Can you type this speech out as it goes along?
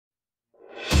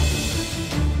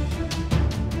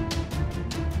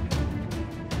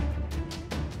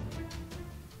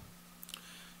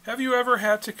Have you ever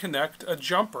had to connect a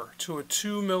jumper to a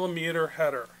 2mm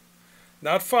header?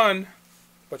 Not fun,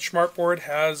 but Schmartboard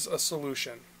has a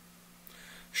solution.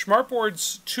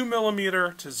 Schmartboard's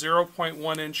 2mm to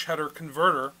 0.1 inch header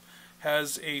converter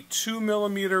has a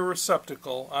 2mm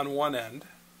receptacle on one end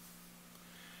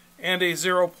and a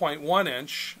 0.1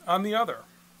 inch on the other.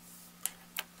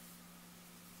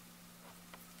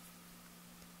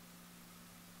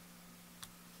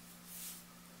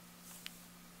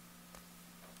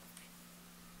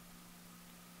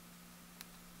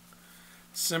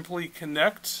 Simply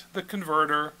connect the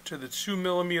converter to the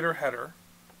 2mm header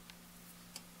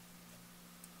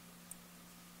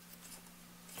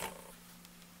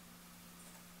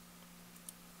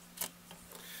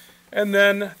and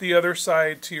then the other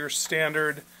side to your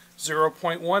standard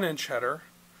 0.1 inch header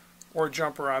or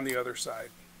jumper on the other side.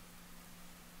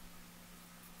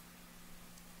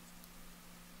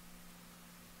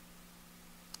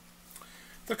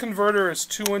 The converter is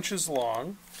 2 inches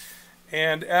long,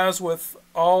 and as with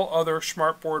all other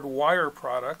Schmartboard wire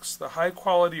products, the high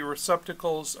quality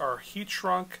receptacles are heat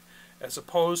shrunk as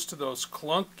opposed to those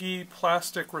clunky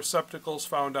plastic receptacles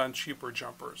found on cheaper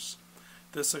jumpers.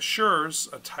 This assures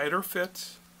a tighter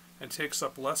fit and takes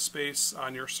up less space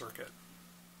on your circuit.